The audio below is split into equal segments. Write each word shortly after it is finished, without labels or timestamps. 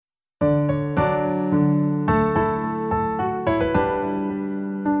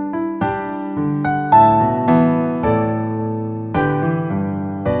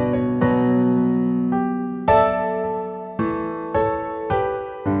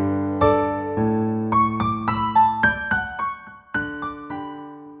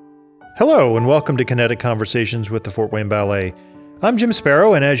Hello, and welcome to Kinetic Conversations with the Fort Wayne Ballet. I'm Jim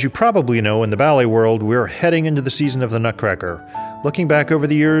Sparrow, and as you probably know, in the ballet world, we're heading into the season of the Nutcracker. Looking back over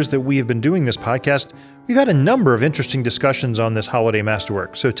the years that we have been doing this podcast, we've had a number of interesting discussions on this holiday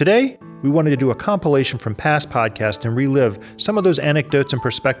masterwork. So today, we wanted to do a compilation from past podcasts and relive some of those anecdotes and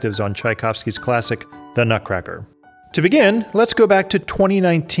perspectives on Tchaikovsky's classic, The Nutcracker. To begin, let's go back to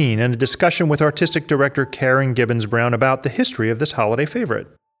 2019 and a discussion with artistic director Karen Gibbons-Brown about the history of this holiday favorite.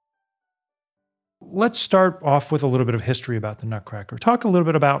 Let's start off with a little bit of history about the Nutcracker. Talk a little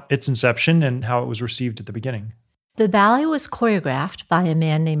bit about its inception and how it was received at the beginning. The ballet was choreographed by a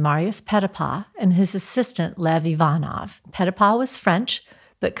man named Marius Petipa and his assistant Lev Ivanov. Petipa was French,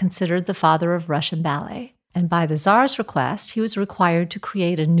 but considered the father of Russian ballet. And by the Tsar's request, he was required to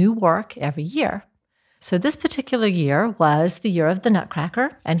create a new work every year. So this particular year was the year of the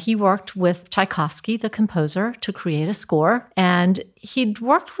Nutcracker, and he worked with Tchaikovsky, the composer, to create a score. And he'd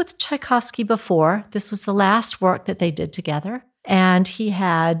worked with Tchaikovsky before. This was the last work that they did together. And he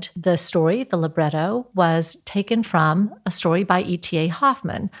had the story, the libretto, was taken from a story by E.T.A.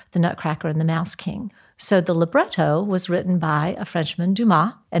 Hoffmann, The Nutcracker and the Mouse King. So the libretto was written by a Frenchman,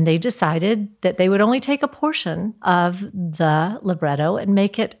 Dumas, and they decided that they would only take a portion of the libretto and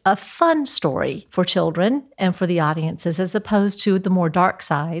make it a fun story for children and for the audiences, as opposed to the more dark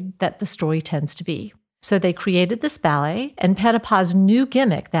side that the story tends to be. So they created this ballet, and Petipa's new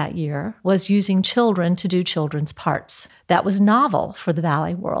gimmick that year was using children to do children's parts. That was novel for the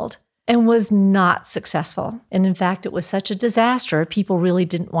ballet world and was not successful. And in fact, it was such a disaster, people really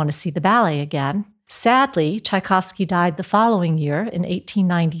didn't want to see the ballet again. Sadly, Tchaikovsky died the following year in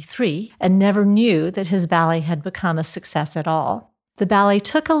 1893 and never knew that his ballet had become a success at all. The ballet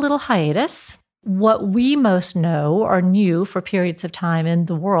took a little hiatus. What we most know or knew for periods of time in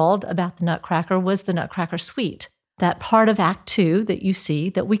the world about the Nutcracker was the Nutcracker suite. That part of Act 2 that you see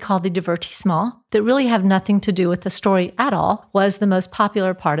that we call the divertissement, that really have nothing to do with the story at all, was the most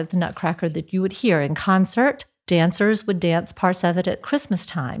popular part of the Nutcracker that you would hear in concert. Dancers would dance parts of it at Christmas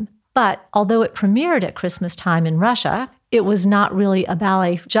time. But although it premiered at Christmas time in Russia, it was not really a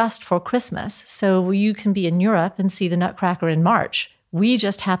ballet just for Christmas. So you can be in Europe and see the Nutcracker in March. We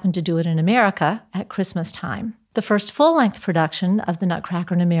just happened to do it in America at Christmas time. The first full-length production of the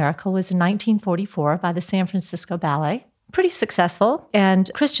Nutcracker in America was in 1944 by the San Francisco Ballet. Pretty successful, and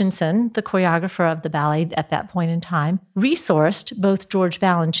Christensen, the choreographer of the ballet at that point in time, resourced both George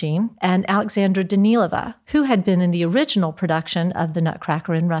Balanchine and Alexandra Danilova, who had been in the original production of the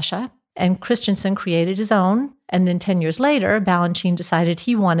Nutcracker in Russia. And Christensen created his own, and then 10 years later, Balanchine decided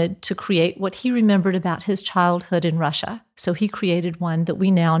he wanted to create what he remembered about his childhood in Russia. So he created one that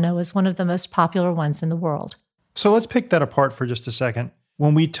we now know as one of the most popular ones in the world. So let's pick that apart for just a second.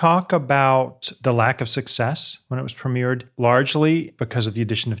 When we talk about the lack of success when it was premiered, largely because of the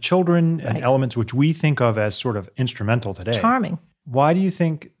addition of children and elements which we think of as sort of instrumental today. Charming. Why do you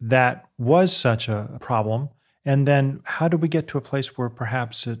think that was such a problem? And then how did we get to a place where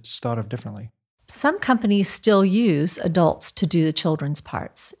perhaps it's thought of differently? Some companies still use adults to do the children's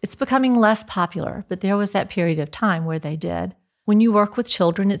parts. It's becoming less popular, but there was that period of time where they did. When you work with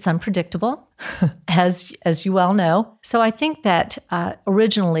children, it's unpredictable, as you well know. So I think that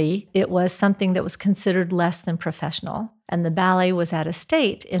originally it was something that was considered less than professional. And the ballet was at a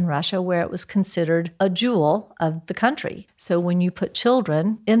state in Russia where it was considered a jewel of the country. So when you put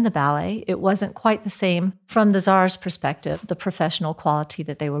children in the ballet, it wasn't quite the same from the Tsar's perspective, the professional quality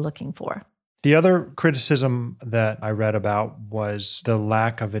that they were looking for. The other criticism that I read about was the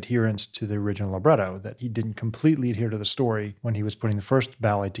lack of adherence to the original libretto, that he didn't completely adhere to the story when he was putting the first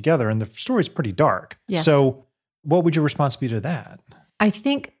ballet together. And the story's pretty dark. Yes. So what would your response be to that? I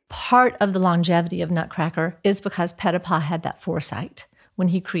think part of the longevity of Nutcracker is because Petipa had that foresight when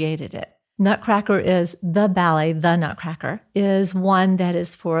he created it. Nutcracker is the ballet, the Nutcracker, is one that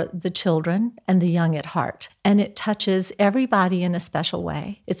is for the children and the young at heart. And it touches everybody in a special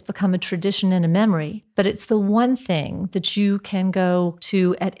way. It's become a tradition and a memory, but it's the one thing that you can go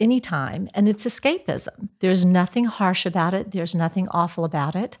to at any time, and it's escapism. There's nothing harsh about it. There's nothing awful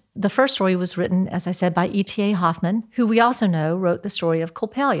about it. The first story was written, as I said, by E.T.A. Hoffmann, who we also know wrote the story of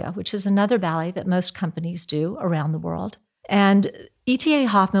Coppelia, which is another ballet that most companies do around the world. And E.T.A.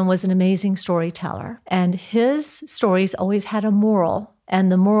 Hoffmann was an amazing storyteller, and his stories always had a moral. And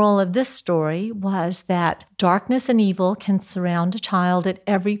the moral of this story was that darkness and evil can surround a child at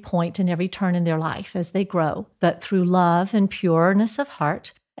every point and every turn in their life as they grow. But through love and pureness of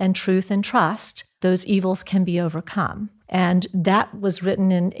heart and truth and trust, those evils can be overcome. And that was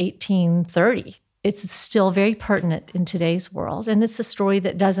written in 1830. It's still very pertinent in today's world, and it's a story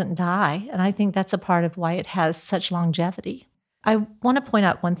that doesn't die, and I think that's a part of why it has such longevity. I want to point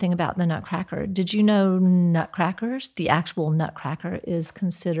out one thing about the Nutcracker. Did you know Nutcrackers, the actual Nutcracker, is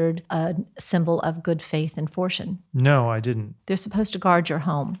considered a symbol of good faith and fortune? No, I didn't. They're supposed to guard your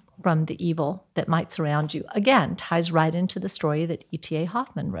home from the evil that might surround you. Again, ties right into the story that E.T.A.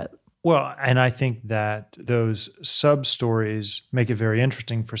 Hoffmann wrote. Well, and I think that those sub-stories make it very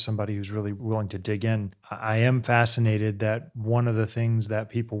interesting for somebody who's really willing to dig in. I am fascinated that one of the things that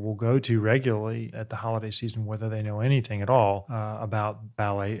people will go to regularly at the holiday season, whether they know anything at all about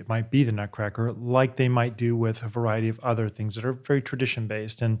ballet, it might be the Nutcracker, like they might do with a variety of other things that are very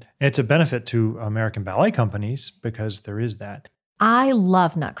tradition-based. And it's a benefit to American ballet companies because there is that. I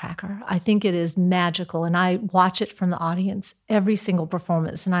love Nutcracker. I think it is magical, and I watch it from the audience every single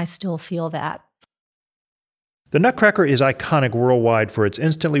performance, and I still feel that. The Nutcracker is iconic worldwide for its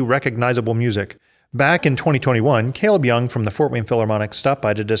instantly recognizable music. Back in 2021, Caleb Young from the Fort Wayne Philharmonic stopped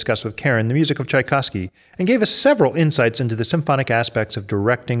by to discuss with Karen the music of Tchaikovsky and gave us several insights into the symphonic aspects of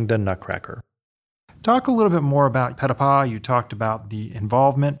directing the Nutcracker. Talk a little bit more about Petipa. You talked about the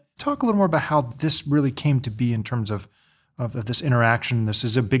involvement. Talk a little more about how this really came to be in terms of this interaction. This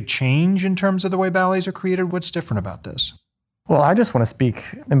is a big change in terms of the way ballets are created. What's different about this? Well, I just want to speak,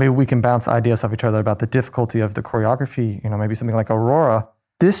 and maybe we can bounce ideas off each other about the difficulty of the choreography, maybe something like Aurora.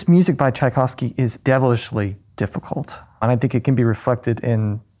 This music by Tchaikovsky is devilishly difficult, and I think it can be reflected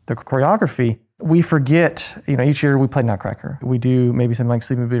in the choreography. We forget, each year we play Nutcracker. We do maybe something like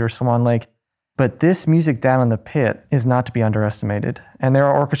Sleeping Beauty or Swan Lake. But this music down in the pit is not to be underestimated. And there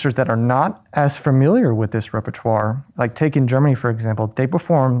are orchestras that are not as familiar with this repertoire. Like take in Germany, for example, they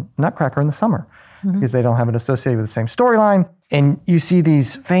perform Nutcracker in the summer because they don't have it associated with the same storyline. And you see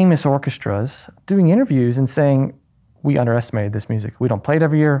these famous orchestras doing interviews and saying, we underestimated this music. We don't play it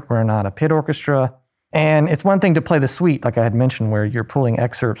every year. We're not a pit orchestra. And it's one thing to play the suite, like I had mentioned, where you're pulling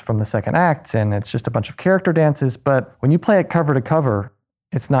excerpts from the second act and it's just a bunch of character dances. But when you play it cover to cover,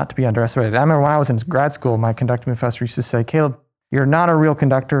 it's not to be underestimated. I remember when I was in grad school, my conducting professor used to say, Caleb, you're not a real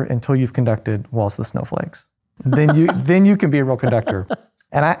conductor until you've conducted Waltz the Snowflakes. Then you can be a real conductor.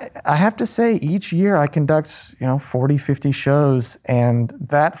 And I have to say, each year I conduct 40, 50 shows, and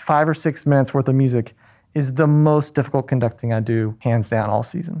that 5 or 6 minutes worth of music is the most difficult conducting I do, hands down, all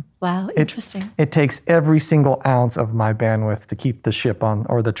season. Wow, interesting. It takes every single ounce of my bandwidth to keep the ship on,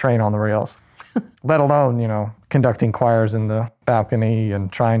 or the train on the rails. Let alone, conducting choirs in the balcony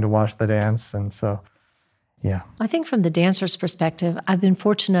and trying to watch the dance. And so, yeah. I think from the dancer's perspective, I've been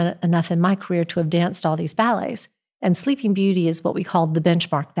fortunate enough in my career to have danced all these ballets. And Sleeping Beauty is what we call the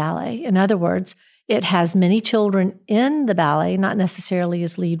benchmark ballet. In other words, it has many children in the ballet, not necessarily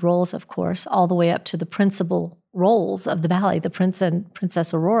as lead roles, of course, all the way up to the principal roles of the ballet, the Prince and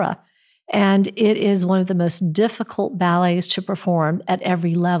Princess Aurora. And it is one of the most difficult ballets to perform at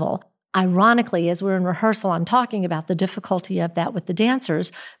every level. Ironically, as we're in rehearsal, I'm talking about the difficulty of that with the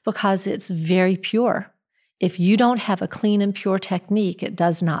dancers because it's very pure. If you don't have a clean and pure technique, it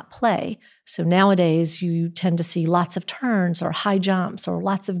does not play. So nowadays, you tend to see lots of turns or high jumps or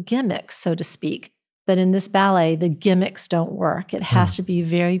lots of gimmicks, so to speak. But in this ballet, the gimmicks don't work. It has to be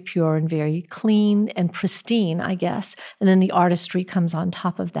very pure and very clean and pristine, I guess. And then the artistry comes on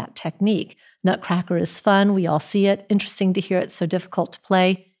top of that technique. Nutcracker is fun. We all see it. Interesting to hear it's so difficult to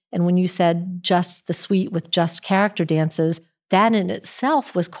play. And when you said just the suite with just character dances, that in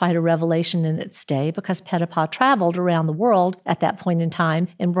itself was quite a revelation in its day because Petipa traveled around the world at that point in time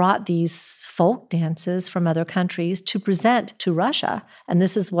and brought these folk dances from other countries to present to Russia. And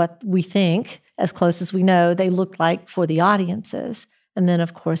this is what we think, as close as we know, they looked like for the audiences. And then,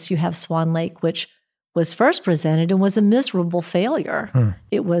 of course, you have Swan Lake, which was first presented and was a miserable failure.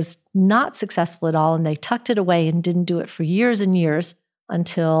 It was not successful at all, and they tucked it away and didn't do it for years and years.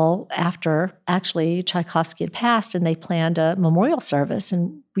 Until after, actually, Tchaikovsky had passed and they planned a memorial service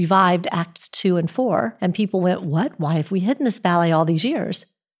and revived Acts 2 and 4. And people went, what? Why have we hidden this ballet all these years?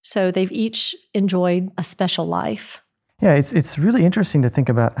 So they've each enjoyed a special life. Yeah, it's really interesting to think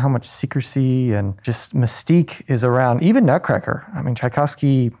about how much secrecy and just mystique is around, even Nutcracker. I mean,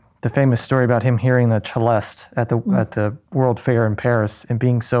 Tchaikovsky, the famous story about him hearing the celeste at the World Fair in Paris and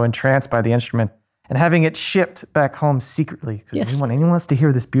being so entranced by the instrument, and having it shipped back home secretly because Yes. anyone wants to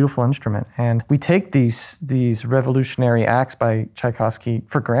hear this beautiful instrument. And we take these revolutionary acts by Tchaikovsky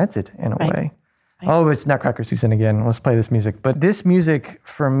for granted in a way. Right. Oh, it's Nutcracker season again. Let's play this music. But this music,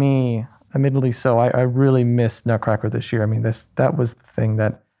 for me, admittedly so, I really missed Nutcracker this year. I mean, that was the thing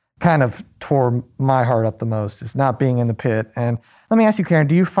that kind of tore my heart up the most, is not being in the pit. And let me ask you, Karen,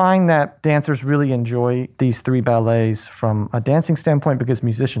 do you find that dancers really enjoy these 3 ballets from a dancing standpoint? Because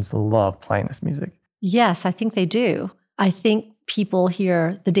musicians love playing this music. Yes, I think they do. I think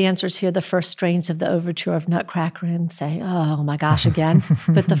the dancers hear the first strains of the overture of Nutcracker and say, oh my gosh, again.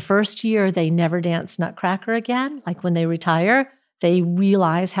 But the first year they never dance Nutcracker again, like when they retire, they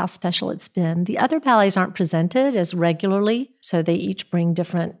realize how special it's been. The other ballets aren't presented as regularly, so they each bring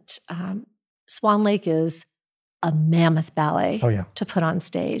different. Swan Lake is a mammoth ballet to put on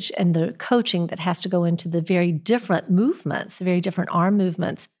stage, and the coaching that has to go into the very different movements, the very different arm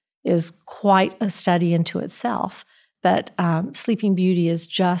movements, is quite a study into itself. But Sleeping Beauty is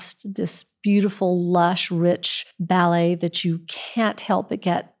just this beautiful, lush, rich ballet that you can't help but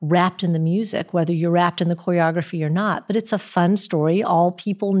get wrapped in the music, whether you're wrapped in the choreography or not. But it's a fun story. All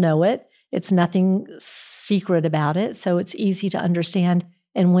people know it. It's nothing secret about it, so it's easy to understand.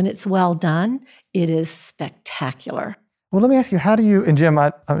 And when it's well done, it is spectacular. Well, let me ask you, how do you, and Jim,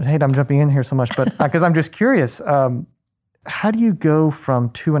 I hate I'm jumping in here so much, but because I'm just curious, how do you go from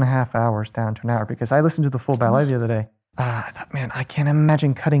 2.5 hours down to an hour? Because I listened to the full ballet the other day. I thought, man, I can't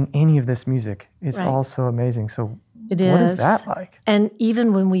imagine cutting any of this music. It's all so amazing. So what is that like? And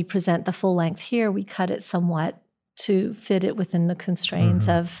even when we present the full length here, we cut it somewhat to fit it within the constraints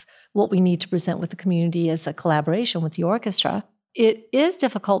of what we need to present with the community as a collaboration with the orchestra. It is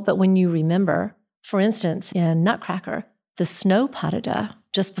difficult, but when you remember, for instance, in Nutcracker, the snow pas de deux,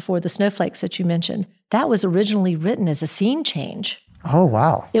 just before the snowflakes that you mentioned, that was originally written as a scene change. Oh,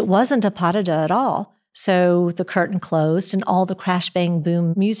 wow. It wasn't a pas de deux at all. So the curtain closed and all the crash, bang,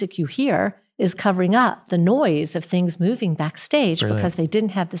 boom music you hear is covering up the noise of things moving backstage because they didn't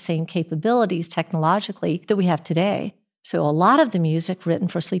have the same capabilities technologically that we have today. So a lot of the music written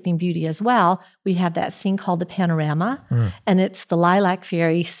for Sleeping Beauty as well, we have that scene called the Panorama, and it's the Lilac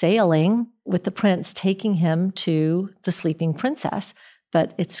Fairy sailing with the prince taking him to the sleeping princess.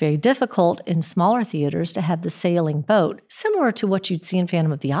 But it's very difficult in smaller theaters to have the sailing boat, similar to what you'd see in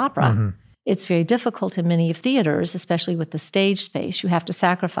Phantom of the Opera. It's very difficult in many theaters, especially with the stage space. You have to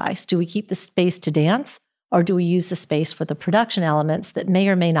sacrifice. Do we keep the space to dance, or do we use the space for the production elements that may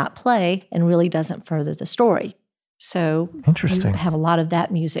or may not play and really doesn't further the story? So you have a lot of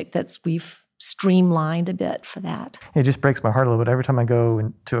that music we've streamlined a bit for that. It just breaks my heart a little bit. Every time I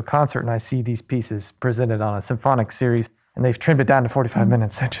go to a concert and I see these pieces presented on a symphonic series and they've trimmed it down to 45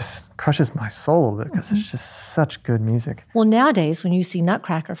 minutes, it just crushes my soul a little bit because it's just such good music. Well, nowadays, when you see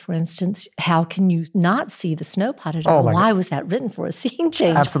Nutcracker, for instance, how can you not see the snow pas de deux? Why was that written for a scene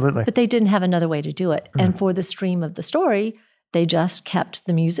change? Absolutely. But they didn't have another way to do it. And for the stream of the story, they just kept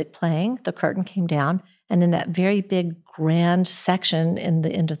the music playing, the curtain came down, and in that very big, grand section in the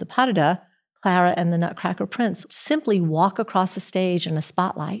end of the pas de deux, Clara and the Nutcracker Prince simply walk across the stage in a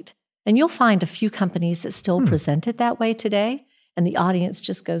spotlight. And you'll find a few companies that still present it that way today, and the audience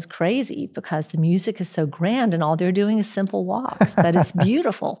just goes crazy because the music is so grand and all they're doing is simple walks, but it's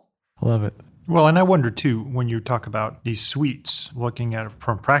beautiful. Love it. Well, and I wonder, too, when you talk about these suites, looking at it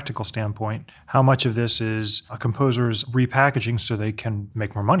from a practical standpoint, how much of this is a composer's repackaging so they can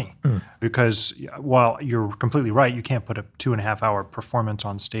make more money? Because while you're completely right, you can't put a 2.5-hour performance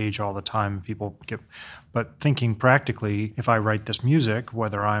on stage all the time. But thinking practically, if I write this music,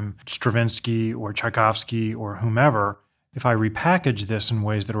 whether I'm Stravinsky or Tchaikovsky or whomever, if I repackage this in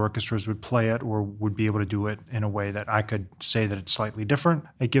ways that orchestras would play it or would be able to do it in a way that I could say that it's slightly different,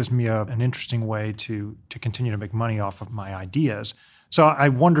 it gives me an interesting way to continue to make money off of my ideas. So I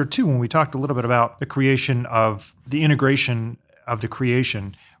wonder, too, when we talked a little bit about the creation of the integration of the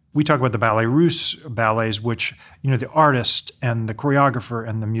creation, we talk about the Ballet Russe ballets, which, the artist and the choreographer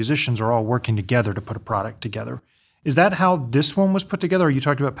and the musicians are all working together to put a product together. Is that how this one was put together? Or you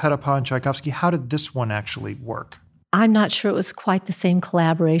talked about Petipa and Tchaikovsky. How did this one actually work? I'm not sure it was quite the same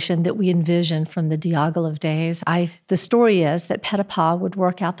collaboration that we envisioned from the Diaghilev days. The story is that Petipa would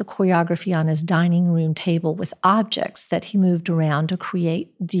work out the choreography on his dining room table with objects that he moved around to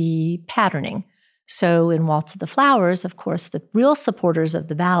create the patterning. So in Waltz of the Flowers, of course, the real supporters of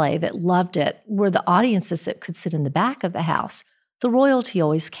the ballet that loved it were the audiences that could sit in the back of the house. The royalty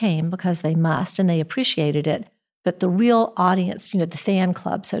always came because they must, and they appreciated it. But the real audience, the fan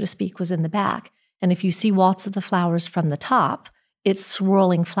club, so to speak, was in the back. And if you see Waltz of the Flowers from the top, it's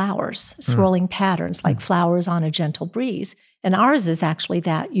swirling flowers, swirling patterns like flowers on a gentle breeze. And ours is actually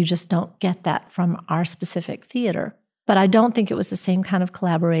that. You just don't get that from our specific theater. But I don't think it was the same kind of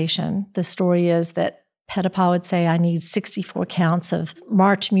collaboration. The story is that Petipa would say, I need 64 counts of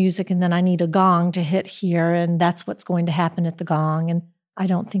march music, and then I need a gong to hit here, and that's what's going to happen at the gong. And I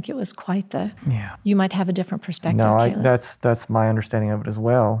don't think it was quite you might have a different perspective. No, that's my understanding of it as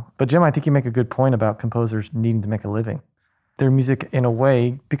well. But Jim, I think you make a good point about composers needing to make a living. Their music, in a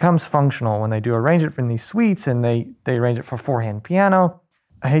way, becomes functional when they do arrange it in these suites and they arrange it for four-hand piano.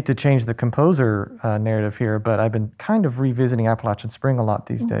 I hate to change the composer narrative here, but I've been kind of revisiting Appalachian Spring a lot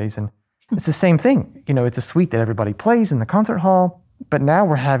these days. And it's the same thing. It's a suite that everybody plays in the concert hall, but now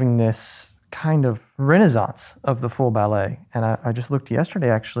we're having this kind of renaissance of the full ballet. And I just looked yesterday,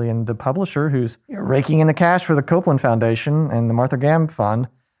 actually, and the publisher who's raking in the cash for the Copeland Foundation and the Martha Graham Fund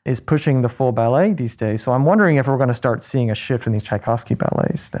is pushing the full ballet these days. So I'm wondering if we're going to start seeing a shift in these Tchaikovsky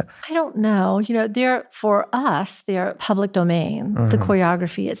ballets. I don't know. For us, they're public domain. The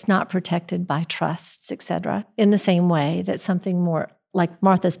choreography, it's not protected by trusts, etc., in the same way that something more like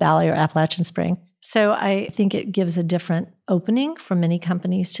Martha's Ballet or Appalachian Spring. So I think it gives a different opening for many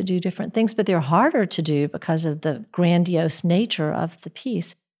companies to do different things, but they're harder to do because of the grandiose nature of the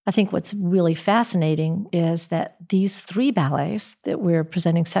piece. I think what's really fascinating is that these 3 ballets that we're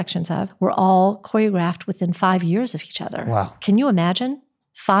presenting sections of were all choreographed within 5 years of each other. Wow. Can you imagine?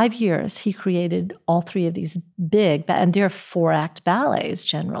 5 years, he created all 3 of these big, and they're 4-act ballets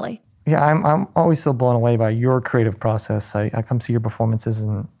generally. Yeah, I'm always so blown away by your creative process. I come see your performances,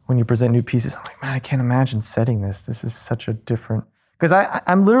 and when you present new pieces, I'm like, man, I can't imagine setting this. This is such a different... Because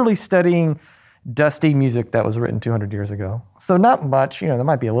I'm literally studying dusty music that was written 200 years ago. So not much, there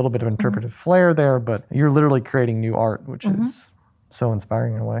might be a little bit of interpretive flair there, but you're literally creating new art, which is so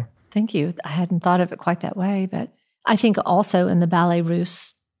inspiring in a way. Thank you. I hadn't thought of it quite that way, but I think also in the Ballet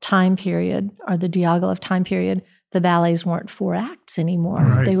Russe time period, or the Diaghilev time period, the ballets weren't 4 acts anymore.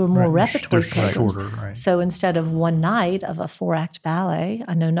 Right, they were more right. repertory They're programs. shorter, right. So instead of one night of a 4-act ballet,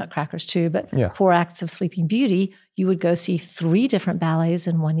 I know Nutcrackers too, but 4 acts of Sleeping Beauty, you would go see 3 different ballets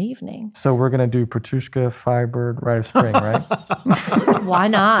in one evening. So we're going to do Petrushka, Firebird, Rite of Spring, right? Why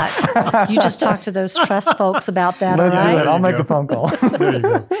not? You just talk to those trust folks about that, Let's all right? do it. I'll make a phone call. There you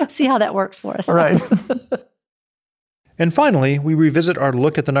go. See how that works for us. All right. And finally, we revisit our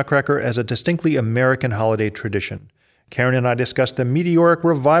look at the Nutcracker as a distinctly American holiday tradition. Karen and I discussed the meteoric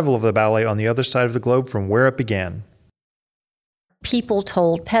revival of the ballet on the other side of the globe from where it began. People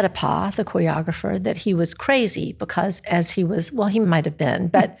told Petipa, the choreographer, that he was crazy because as he was, well, he might have been,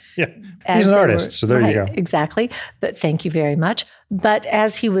 but... Yeah, he's an artist, so there you go. Exactly, but thank you very much. But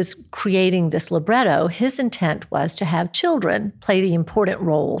as he was creating this libretto, his intent was to have children play the important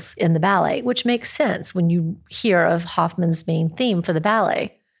roles in the ballet, which makes sense when you hear of Hoffman's main theme for the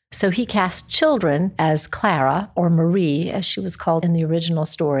ballet. So he cast children as Clara, or Marie, as she was called in the original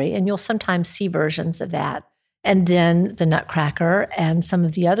story, and you'll sometimes see versions of that. And then the Nutcracker and some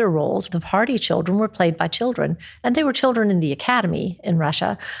of the other roles, the party children, were played by children. And they were children in the academy in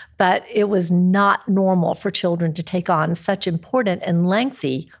Russia, but it was not normal for children to take on such important and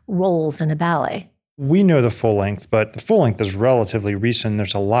lengthy roles in a ballet. We know the full length, but the full length is relatively recent.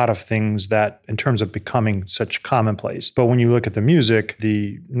 There's a lot of things that, in terms of becoming such commonplace. But when you look at the music,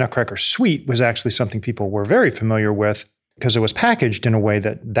 the Nutcracker suite was actually something people were very familiar with, because it was packaged in a way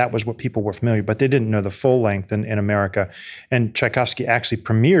that was what people were familiar, but they didn't know the full length in America. And Tchaikovsky actually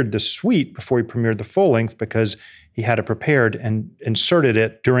premiered the suite before he premiered the full length because he had it prepared and inserted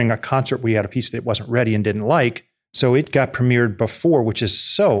it during a concert where he had a piece that wasn't ready and didn't like. So it got premiered before, which is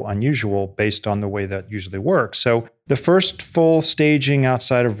so unusual based on the way that usually works. So the first full staging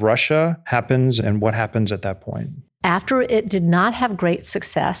outside of Russia happens, and what happens at that point? After it did not have great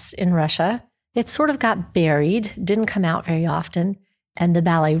success in Russia, it sort of got buried, didn't come out very often. And the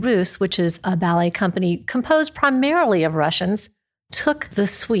Ballet Russe, which is a ballet company composed primarily of Russians, took the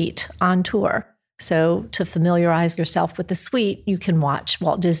suite on tour. So to familiarize yourself with the suite, you can watch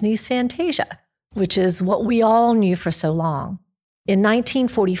Walt Disney's Fantasia, which is what we all knew for so long. In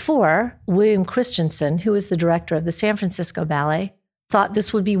 1944, William Christensen, who was the director of the San Francisco Ballet, thought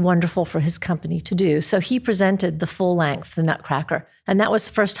this would be wonderful for his company to do. So he presented the full length, the Nutcracker, and that was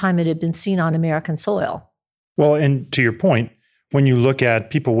the first time it had been seen on American soil. Well, and to your point, when you look at,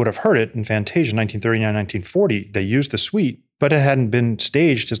 people would have heard it in Fantasia, 1939, 1940, they used the suite, but it hadn't been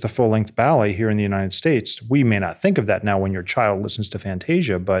staged as the full-length ballet here in the United States. We may not think of that now when your child listens to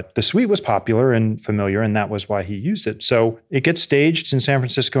Fantasia, but the suite was popular and familiar, and that was why he used it. So it gets staged in San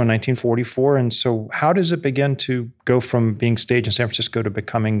Francisco in 1944, and so how does it begin to go from being staged in San Francisco to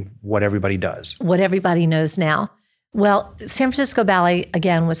becoming what everybody does? What everybody knows now. Well, San Francisco Ballet,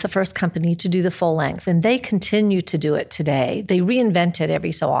 again, was the first company to do the full length, and they continue to do it today. They reinvent it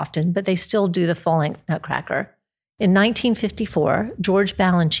every so often, but they still do the full-length Nutcracker. In 1954, George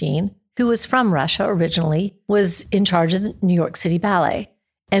Balanchine, who was from Russia originally, was in charge of the New York City Ballet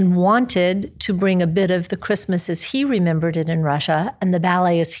and wanted to bring a bit of the Christmas as he remembered it in Russia and the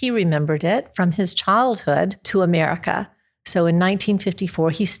ballet as he remembered it from his childhood to America. So in 1954,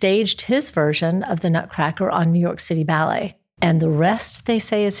 he staged his version of the Nutcracker on New York City Ballet. And the rest, they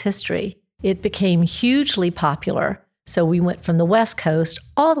say, is history. It became hugely popular. So we went from the West Coast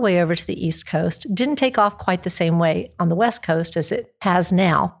all the way over to the East Coast. Didn't take off quite the same way on the West Coast as it has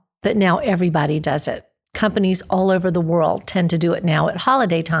now, but now everybody does it. Companies all over the world tend to do it now at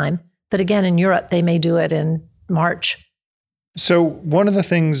holiday time. But again, in Europe, they may do it in March. So one of the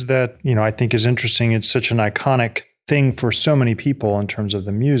things that, I think is interesting, it's such an iconic thing for so many people in terms of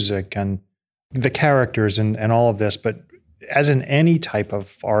the music and the characters and all of this. But as in any type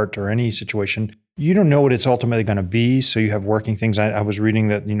of art or any situation, you don't know what it's ultimately going to be. So you have working things. I was reading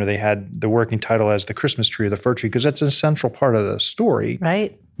that, they had the working title as the Christmas tree or the fir tree, because that's an essential part of the story.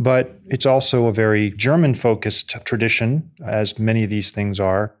 Right. But it's also a very German-focused tradition, as many of these things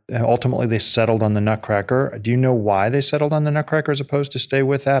are. Ultimately, they settled on the Nutcracker. Do you know why they settled on the Nutcracker as opposed to stay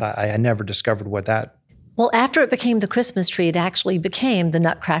with that? I never discovered what that... Well, after it became the Christmas tree, it actually became the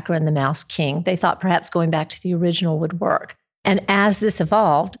Nutcracker and the Mouse King. They thought perhaps going back to the original would work. And as this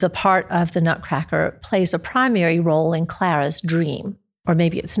evolved, the part of the Nutcracker plays a primary role in Clara's dream. Or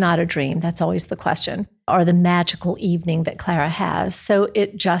maybe it's not a dream, that's always the question, or the magical evening that Clara has. So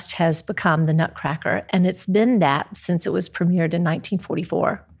it just has become the Nutcracker, and it's been that since it was premiered in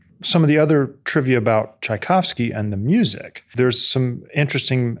 1944. Some of the other trivia about Tchaikovsky and the music, there's some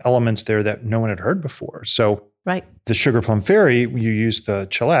interesting elements there that no one had heard before. So right. The Sugar Plum Fairy, you used the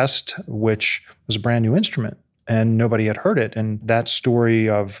celeste, which was a brand new instrument. And nobody had heard it. And that story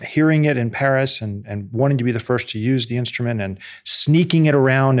of hearing it in Paris and wanting to be the first to use the instrument and sneaking it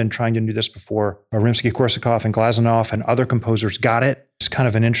around and trying to do this before Rimsky-Korsakov and Glazunov and other composers got it. It's kind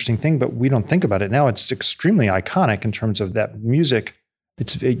of an interesting thing, but we don't think about it now. It's extremely iconic in terms of that music.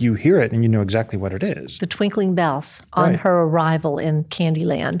 You hear it and you know exactly what it is. The twinkling bells on her arrival in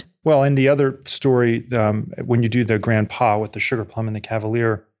Candyland. Well, and the other story, when you do the Grand Pas with the Sugar Plum and the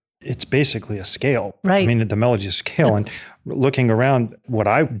Cavalier, it's basically a scale. Right. I mean, the melody is a scale. And looking around, what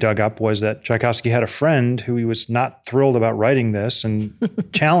I dug up was that Tchaikovsky had a friend who he was not thrilled about writing this and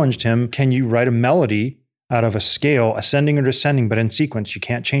challenged him, can you write a melody out of a scale, ascending or descending, but in sequence? You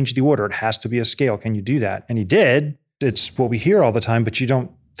can't change the order. It has to be a scale. Can you do that? And he did. It's what we hear all the time, but you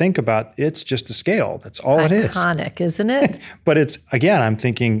don't think about it's just a scale. That's all it is. Iconic, isn't it? But it's, again, I'm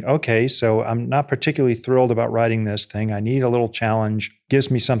thinking, okay, so I'm not particularly thrilled about writing this thing. I need a little challenge. Gives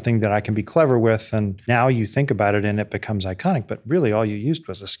me something that I can be clever with. And now you think about it and it becomes iconic, but really all you used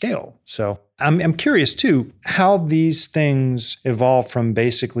was a scale. So I'm curious too, how these things evolve from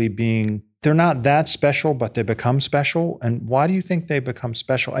basically being, they're not that special, but they become special. And why do you think they become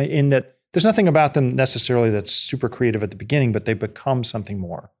special? In that there's nothing about them necessarily that's super creative at the beginning, but they become something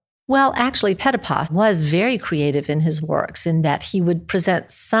more. Well, actually, Petipa was very creative in his works in that he would present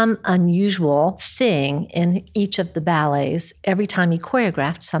some unusual thing in each of the ballets every time he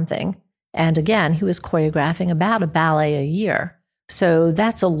choreographed something. And again, he was choreographing about a ballet a year. So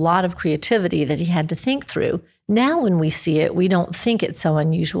that's a lot of creativity that he had to think through. Now when we see it, we don't think it's so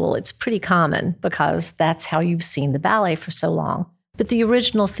unusual. It's pretty common because that's how you've seen the ballet for so long. But the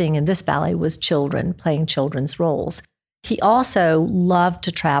original thing in this ballet was children playing children's roles. He also loved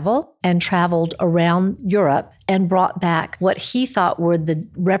to travel and traveled around Europe and brought back what he thought were the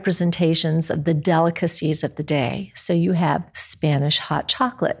representations of the delicacies of the day. So you have Spanish hot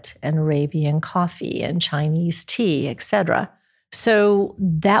chocolate and Arabian coffee and Chinese tea, etc. So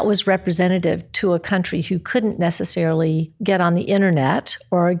that was representative to a country who couldn't necessarily get on the internet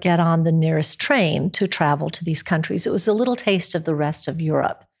or get on the nearest train to travel to these countries. It was a little taste of the rest of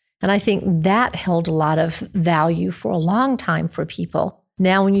Europe. And I think that held a lot of value for a long time for people.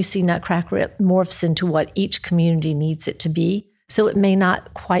 Now when you see Nutcracker, it morphs into what each community needs it to be. So it may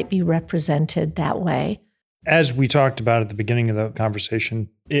not quite be represented that way. As we talked about at the beginning of the conversation,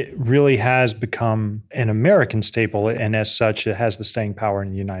 it really has become an American staple, and as such, it has the staying power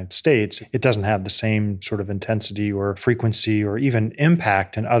in the United States. It doesn't have the same sort of intensity or frequency or even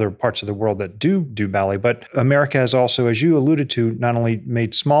impact in other parts of the world that do ballet. But America has also, as you alluded to, not only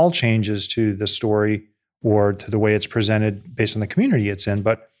made small changes to the story or to the way it's presented based on the community it's in,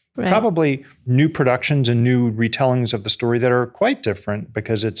 but probably new productions and new retellings of the story that are quite different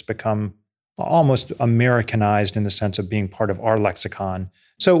because it's become almost Americanized in the sense of being part of our lexicon.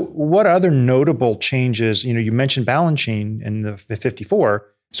 So what other notable changes, you mentioned Balanchine in the 54,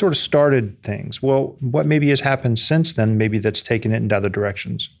 sort of started things. Well, what maybe has happened since then, maybe that's taken it in other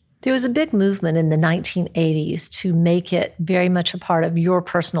directions? There was a big movement in the 1980s to make it very much a part of your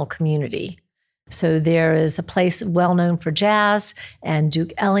personal community. So there is a place well known for jazz, and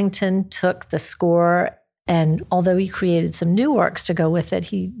Duke Ellington took the score, and although he created some new works to go with it,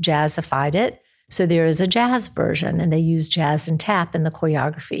 he jazzified it. So there is a jazz version, and they use jazz and tap in the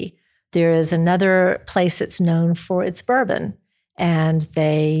choreography. There is another place that's known for its bourbon, And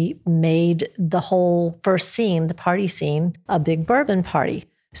they made the whole first scene, the party scene, a big bourbon party.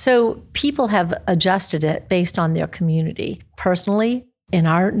 So people have adjusted it based on their community. Personally, in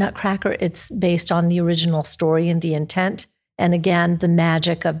our Nutcracker, it's based on the original story and the intent. And again, the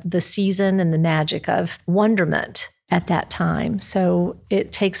magic of the season and the magic of wonderment at that time. So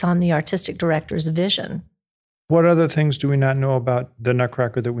it takes on the artistic director's vision. What other things do we not know about the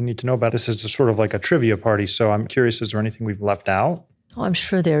Nutcracker that we need to know about? This is sort of like a trivia party, so I'm curious, is there anything we've left out? Oh, I'm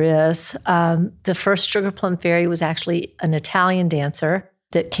sure there is. The first Sugar Plum Fairy was actually an Italian dancer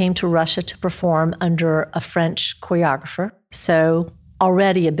that came to Russia to perform under a French choreographer. So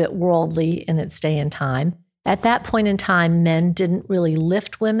already a bit worldly in its day and time. At that point in time, men didn't really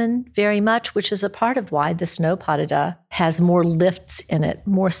lift women very much, which is a part of why the Snow Pas de Deux has more lifts in it,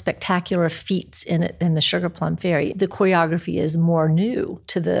 more spectacular feats in it than the Sugar Plum Fairy. The choreography is more new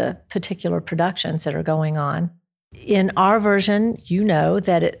to the particular productions that are going on. In our version, you know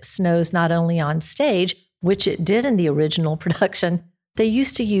that it snows not only on stage, which it did in the original production. They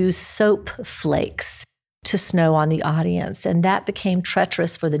used to use soap flakes to snow on the audience, and that became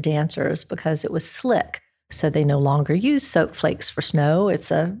treacherous for the dancers because it was slick. So they no longer use soap flakes for snow. It's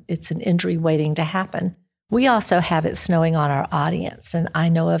an injury waiting to happen. We also have it snowing on our audience, and I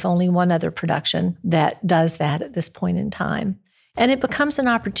know of only one other production that does that at this point in time. And it becomes an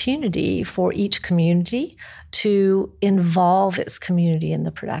opportunity for each community to involve its community in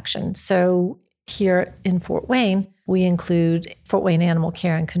the production. So here in Fort Wayne, we include Fort Wayne Animal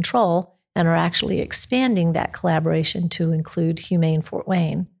Care and Control and are actually expanding that collaboration to include Humane Fort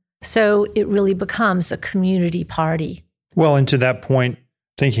Wayne. So it really becomes a community party. Well, and to that point,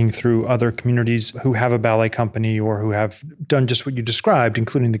 thinking through other communities who have a ballet company or who have done just what you described,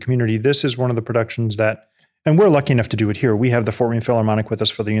 including the community, this is one of the productions that, and we're lucky enough to do it here. We have the Fort Wayne Philharmonic with us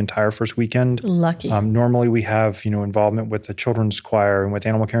for the entire first weekend. Lucky. Normally we have, involvement with the children's choir and with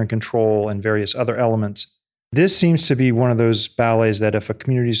Animal Care and Control and various other elements. This seems to be one of those ballets that if a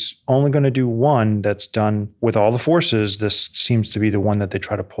community's only going to do one that's done with all the forces, this seems to be the one that they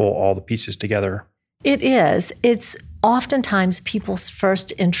try to pull all the pieces together. It is. It's oftentimes people's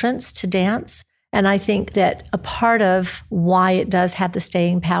first entrance to dance. And I think that a part of why it does have the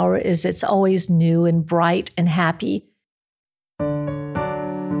staying power is it's always new and bright and happy.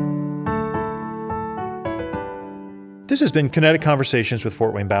 This has been Kinetic Conversations with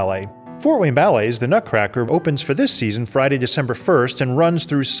Fort Wayne Ballet. Fort Wayne Ballet's The Nutcracker opens for this season Friday, December 1st and runs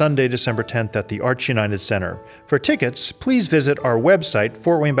through Sunday, December 10th at the Arts United Center. For tickets, please visit our website,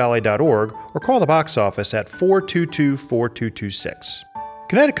 fortwayneballet.org, or call the box office at 422-4226.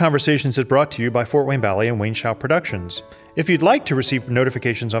 Kinetic Conversations is brought to you by Fort Wayne Ballet and Wayne Shout Productions. If you'd like to receive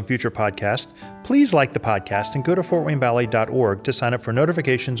notifications on future podcasts, please like the podcast and go to fortwayneballet.org to sign up for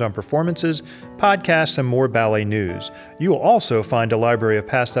notifications on performances, podcasts, and more ballet news. You will also find a library of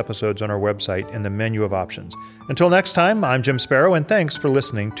past episodes on our website in the menu of options. Until next time, I'm Jim Sparrow, and thanks for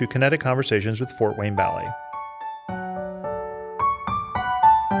listening to Kinetic Conversations with Fort Wayne Ballet.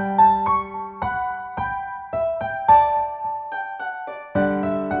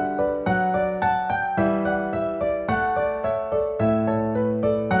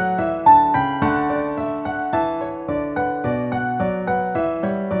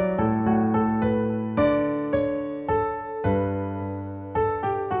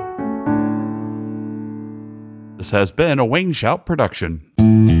 This has been a Wayne Shout production.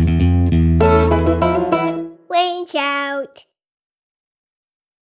 Wayne Shout.